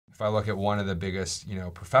if I look at one of the biggest,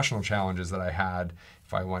 professional challenges that I had,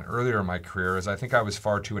 if I went earlier in my career, is I think I was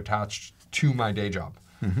far too attached to my day job.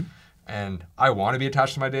 Mm-hmm. And I want to be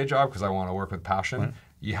attached to my day job because I want to work with passion. Right.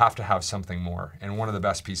 You have to have something more. And one of the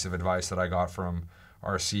best pieces of advice that I got from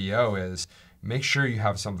our CEO is make sure you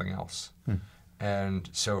have something else. And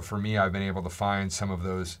so for me, I've been able to find some of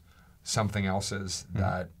those something else's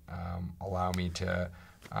that allow me to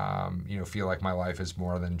feel like my life is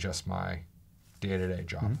more than just my day-to-day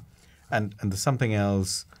job. And the something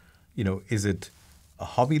else, is it a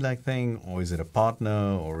hobby-like thing, or is it a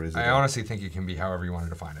partner, or is it? I honestly think it can be however you want to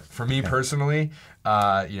define it. For me personally,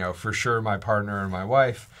 for sure, my partner and my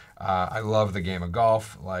wife. I love the game of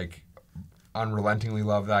golf, like unrelentingly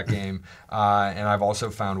love that game, and I've also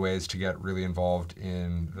found ways to get really involved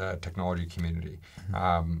in the technology community,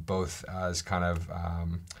 both as kind of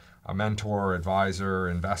a mentor, advisor,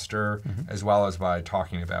 investor, as well as by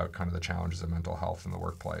talking about kind of the challenges of mental health in the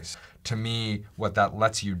workplace. To me, what that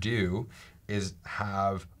lets you do is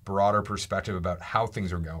have broader perspective about how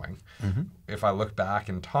things are going. If I look back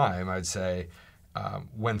in time, I'd say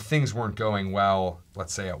when things weren't going well,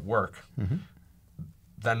 let's say at work,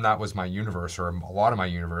 then that was my universe, or a lot of my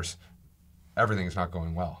universe. Everything's not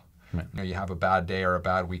going well. Right. You have a bad day or a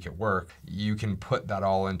bad week at work, you can put that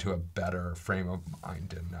all into a better frame of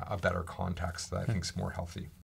mind and a better context that I think is more healthy.